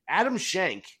Adam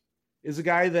Schenk is a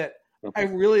guy that I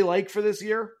really like for this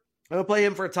year. I'm going to play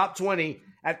him for a top 20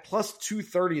 at plus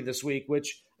 230 this week,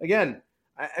 which, again,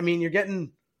 I mean, you're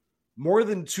getting more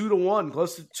than 2-1,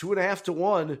 close to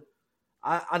 2.5-1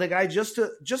 on a guy just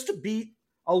to beat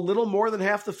a little more than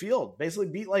half the field, basically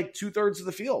beat like 2/3 of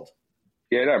the field.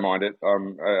 Yeah, I don't mind it.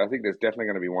 I think there's definitely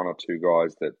going to be one or two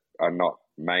guys that are not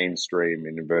mainstream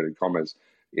in inverted commas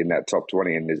in that top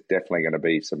 20, and there's definitely going to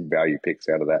be some value picks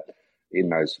out of that in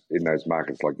those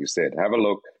markets, like you said. Have a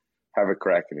look, have a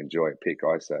crack, and enjoy a pick,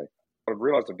 I say. I've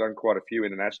realised I've done quite a few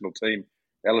international team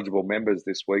eligible members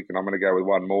this week, and I'm going to go with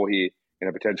one more here in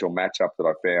a potential matchup that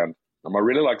I found. I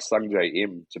really like Sungjae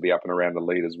Im to be up and around the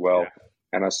lead as well. Yeah.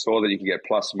 And I saw that you can get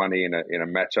plus money in a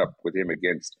matchup with him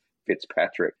against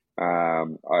Fitzpatrick. I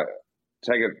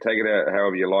take it out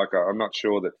however you like. I'm not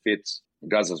sure that Fitz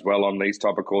does as well on these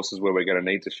type of courses where we're going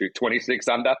to need to shoot 26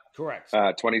 under. Correct.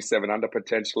 27 under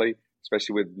potentially,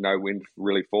 especially with no wind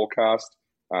really forecast.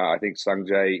 I think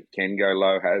Sungjae can go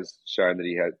low, has shown that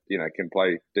he can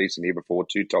play decent here before,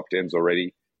 2 top 10s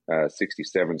already,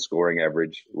 67 scoring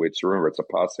average, which remember it's a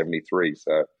par 73,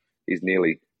 so he's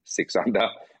nearly 6 under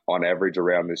on average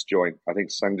around this joint. I think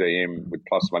Sungjae Im with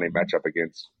plus money matchup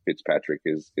against Fitzpatrick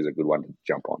is a good one to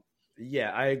jump on.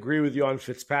 Yeah, I agree with you on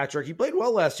Fitzpatrick. He played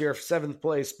well last year for 7th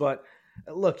place, but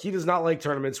look, he does not like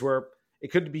tournaments where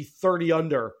it could be 30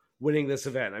 under winning this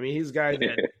event. I mean, he's a guy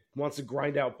that wants to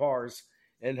grind out pars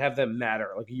and have them matter,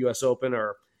 like a U.S. Open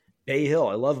or Bay Hill.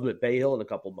 I love him at Bay Hill in a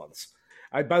couple months.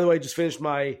 I, by the way, just finished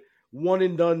my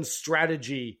one-and-done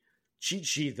strategy cheat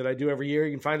sheet that I do every year.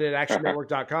 You can find it at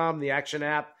actionnetwork.com, the Action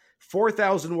app.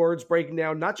 4,000 words breaking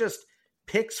down not just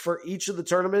picks for each of the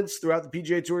tournaments throughout the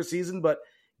PGA Tour season, but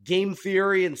game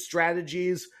theory and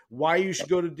strategies, why you should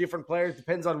go to different players.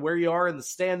 Depends on where you are in the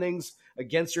standings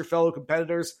against your fellow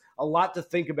competitors. A lot to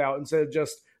think about instead of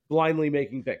just blindly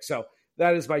making picks. So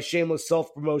that is my shameless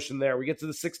self-promotion there. We get to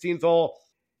the 16th hole,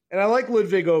 and I like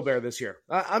Ludwig Aubert this year.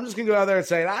 I'm just going to go out there and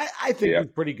say it. I think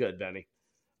he's pretty good, Benny.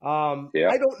 I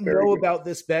don't know about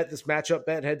this matchup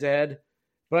bet head-to-head,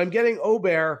 but I'm getting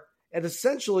Aubert at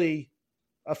essentially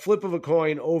a flip of a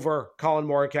coin over Colin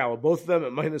Morikawa, both of them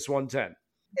at minus 110.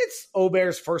 It's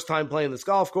Aubert's first time playing this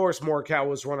golf course. Morikawa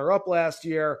was runner-up last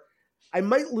year. I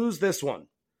might lose this one.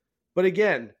 But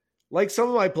again, like some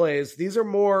of my plays, these are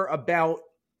more about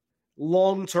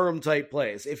long-term type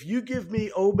plays. If you give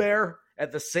me Aubert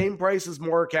at the same price as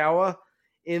Morikawa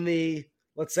in the,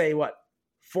 let's say,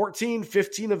 14,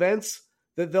 15 events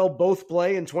that they'll both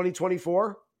play in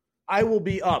 2024, I will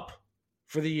be up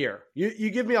for the year. You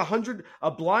give me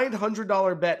a blind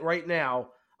 $100 bet right now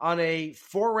on a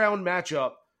 4-round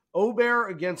matchup, Aubert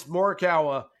against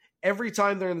Morikawa, every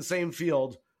time they're in the same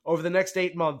field over the next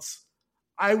 8 months,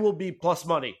 I will be plus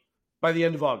money by the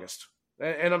end of August.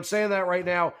 And I'm saying that right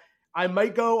now. I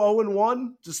might go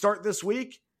 0-1 to start this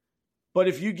week, but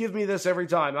if you give me this every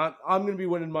time, I'm going to be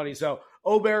winning money. So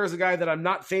Aubert is a guy that I'm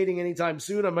not fading anytime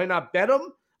soon. I might not bet him.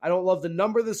 I don't love the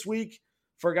number this week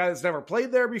for a guy that's never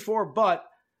played there before, but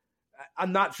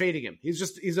I'm not fading him.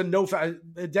 He's a no.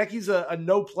 Hideki's a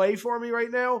no play for me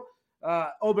right now.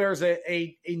 Aubert's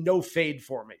a no fade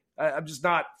for me. I'm just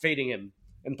not fading him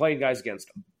and playing guys against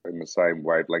him. In the same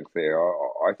wavelength there,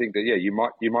 I think that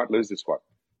you might lose this one.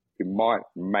 You might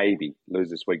maybe lose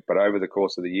this week, but over the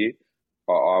course of the year,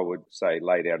 I would say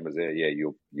lay down Mazzer. Yeah,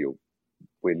 you'll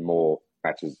win more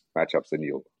matchups than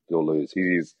you'll lose. He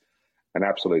is an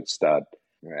absolute stud,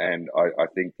 and I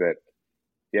think that.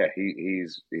 Yeah,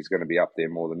 he's going to be up there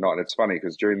more than not. And it's funny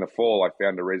because during the fall, I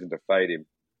found a reason to fade him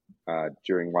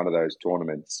during one of those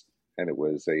tournaments, and it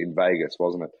was in Vegas,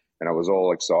 wasn't it? And I was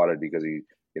all excited because he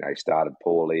started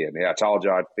poorly, and I told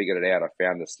you I'd figured it out. I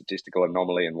found the statistical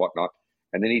anomaly and whatnot,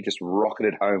 and then he just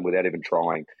rocketed home without even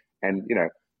trying. And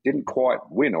didn't quite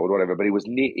win or whatever, but he was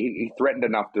near, he threatened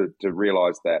enough to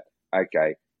realise that,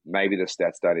 okay, maybe the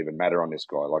stats don't even matter on this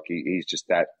guy. Like he's just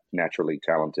that naturally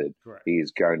talented. Correct. He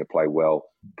is going to play well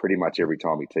pretty much every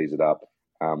time he tees it up.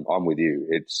 I'm with you.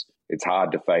 It's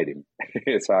hard to fade him.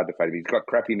 It's hard to fade him. He's got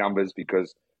crappy numbers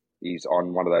because he's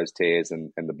on one of those tears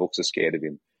and the books are scared of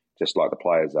him, just like the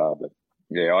players are. But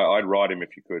yeah, I'd ride him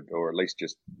if you could, or at least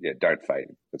just, don't fade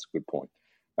him. That's a good point.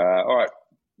 All right,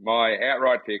 my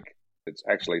outright pick, it's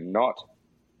actually not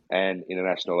an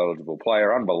international eligible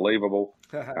player. Unbelievable.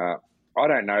 I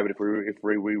don't know, but if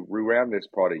we rewound this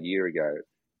pod a year ago,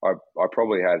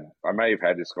 I may have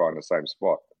had this guy in the same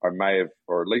spot. I may have,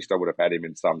 or at least I would have had him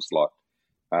in some slot.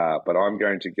 But I'm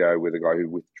going to go with a guy who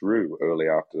withdrew early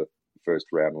after the first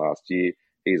round last year.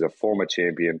 He's a former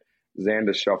champion.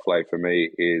 Xander Schauffele, for me,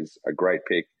 is a great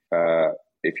pick.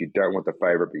 If you don't want the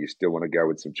favourite, but you still want to go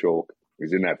with some chalk,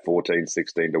 he's in that 14,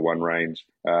 16 to 1 range.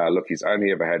 Look, he's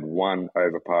only ever had one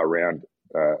over par round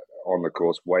on the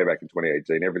course way back in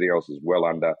 2018. Everything else is well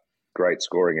under. Great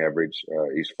scoring average.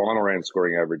 His final round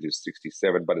scoring average is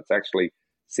 67, but it's actually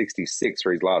 66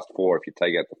 for his last 4 if you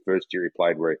take out the first year he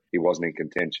played where he wasn't in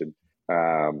contention.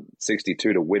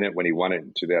 62 to win it when he won it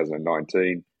in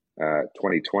 2019.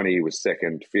 2020 he was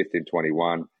second, fifth in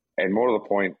 21. And more to the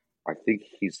point, I think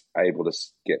he's able to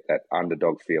get that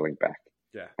underdog feeling back.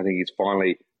 Yeah. I think he's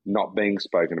finally not being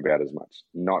spoken about as much,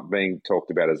 not being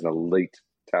talked about as an elite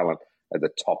talent at the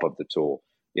top of the tour.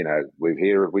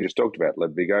 We just talked about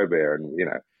Ludwig Aubert, and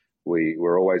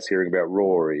we're always hearing about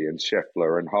Rory and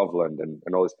Scheffler and Hovland and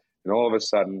all this. And all of a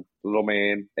sudden, little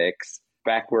man X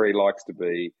back where he likes to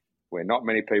be, where not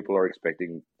many people are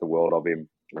expecting the world of him,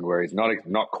 and where he's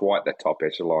not quite that top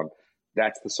echelon.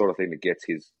 That's the sort of thing that gets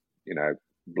his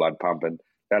blood pumping.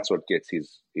 That's what gets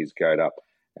his goat up.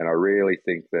 And I really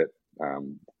think that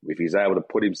if he's able to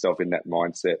put himself in that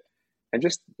mindset, and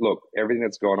just look, everything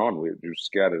that's gone on, we've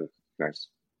scouted,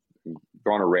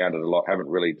 gone around it a lot, haven't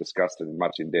really discussed it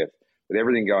much in depth. With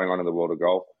everything going on in the world of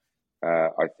golf,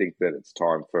 I think that it's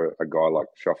time for a guy like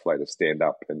Schauffele to stand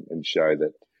up and show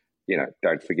that,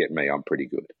 don't forget me, I'm pretty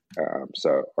good.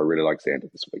 So I really like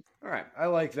Xander this week. All right, I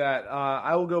like that.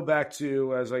 I will go back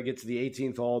to, as I get to the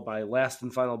 18th hole, my last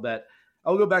and final bet,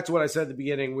 I'll go back to what I said at the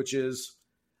beginning, which is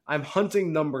I'm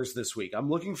hunting numbers this week. I'm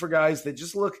looking for guys that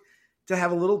just look to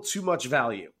have a little too much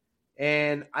value.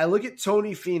 And I look at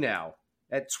Tony Finau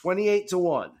at 28 to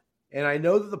 1. And I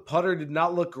know that the putter did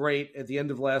not look great at the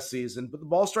end of last season, but the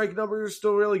ball strike numbers are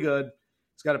still really good.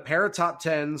 He's got a pair of top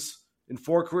 10s in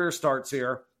 4 career starts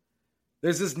here.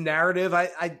 There's this narrative.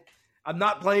 I'm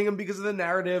not playing him because of the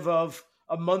narrative of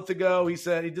a month ago. He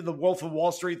said he did the Wolf of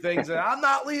Wall Street thing, said, I'm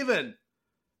not leaving.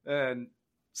 And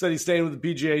said he's staying with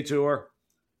the PGA Tour,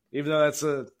 even though that's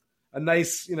a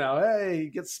nice, hey, he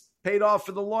gets paid off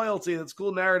for the loyalty. That's a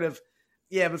cool narrative.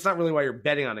 Yeah, but it's not really why you're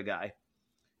betting on a guy.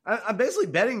 I'm basically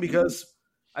betting because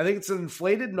I think it's an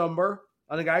inflated number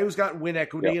on a guy who's got win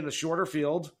equity in a shorter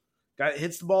field, guy that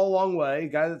hits the ball a long way,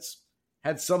 guy that's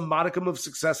had some modicum of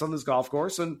success on this golf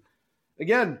course. And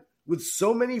again, with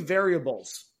so many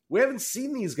variables, we haven't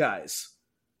seen these guys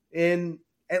in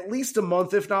at least a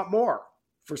month, if not more,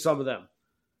 for some of them.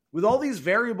 With all these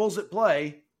variables at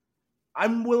play,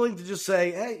 I'm willing to just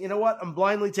say, hey, you know what? I'm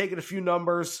blindly taking a few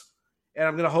numbers, and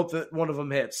I'm going to hope that one of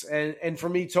them hits. And for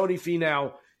me, Tony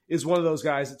Finau is one of those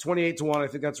guys at 28 to 1. I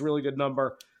think that's a really good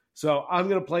number. So I'm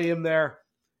going to play him there.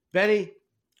 Benny,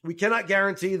 we cannot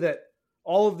guarantee that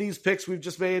all of these picks we've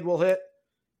just made will hit.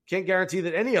 Can't guarantee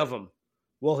that any of them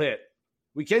will hit.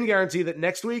 We can guarantee that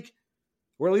next week,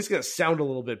 we're at least going to sound a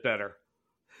little bit better.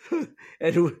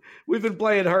 And we've been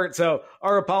playing hurt, so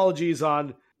our apologies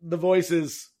on the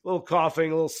voices, a little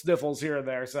coughing, a little sniffles here and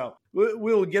there. So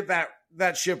we'll get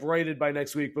that ship righted by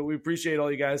next week, but we appreciate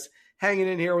all you guys hanging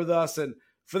in here with us. And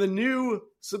for the new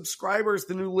subscribers,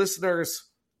 the new listeners,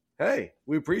 hey,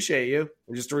 we appreciate you.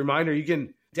 And just a reminder, you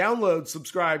can download,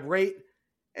 subscribe, rate,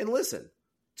 and listen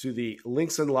to the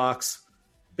Links and Locks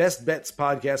Best Bets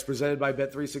podcast presented by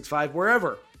Bet365,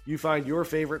 wherever you find your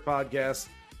favorite podcasts.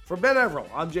 For Ben Everill,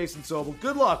 I'm Jason Sobel.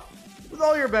 Good luck with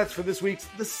all your bets for this week's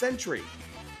The Sentry.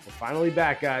 We're finally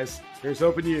back, guys. Here's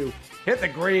hoping you hit the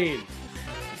green.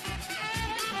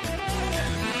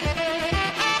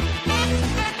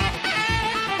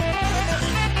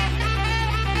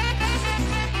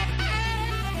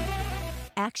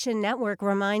 Action Network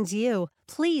reminds you,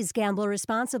 please gamble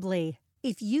responsibly.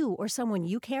 If you or someone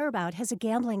you care about has a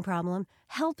gambling problem,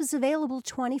 help is available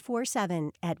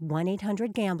 24/7 at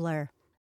 1-800-GAMBLER.